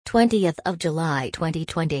20th of July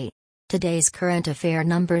 2020. Today's current affair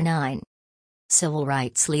number 9. Civil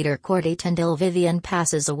rights leader Corrie Tyndall Vivian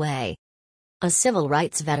passes away. A civil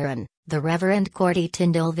rights veteran, the Reverend Corrie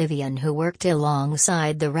Tyndall Vivian, who worked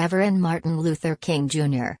alongside the Reverend Martin Luther King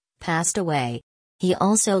Jr., passed away. He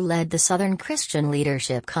also led the Southern Christian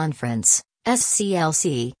Leadership Conference,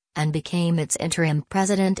 SCLC, and became its interim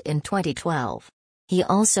president in 2012. He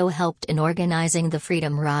also helped in organizing the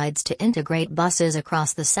Freedom Rides to integrate buses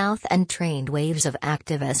across the South and trained waves of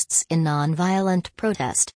activists in nonviolent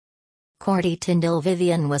protest. Corrie Tyndall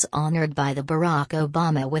Vivian was honored by the Barack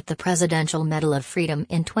Obama with the Presidential Medal of Freedom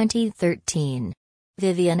in 2013.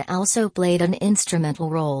 Vivian also played an instrumental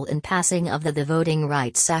role in passing of the Voting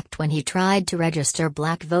Rights Act when he tried to register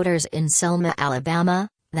black voters in Selma, Alabama,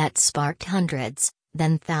 that sparked hundreds,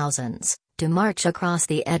 then thousands, to march across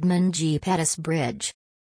the Edmund G. Pettus Bridge.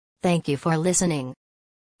 Thank you for listening.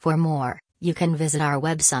 For more, you can visit our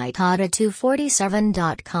website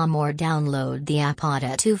auda247.com or download the app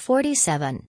Auda247.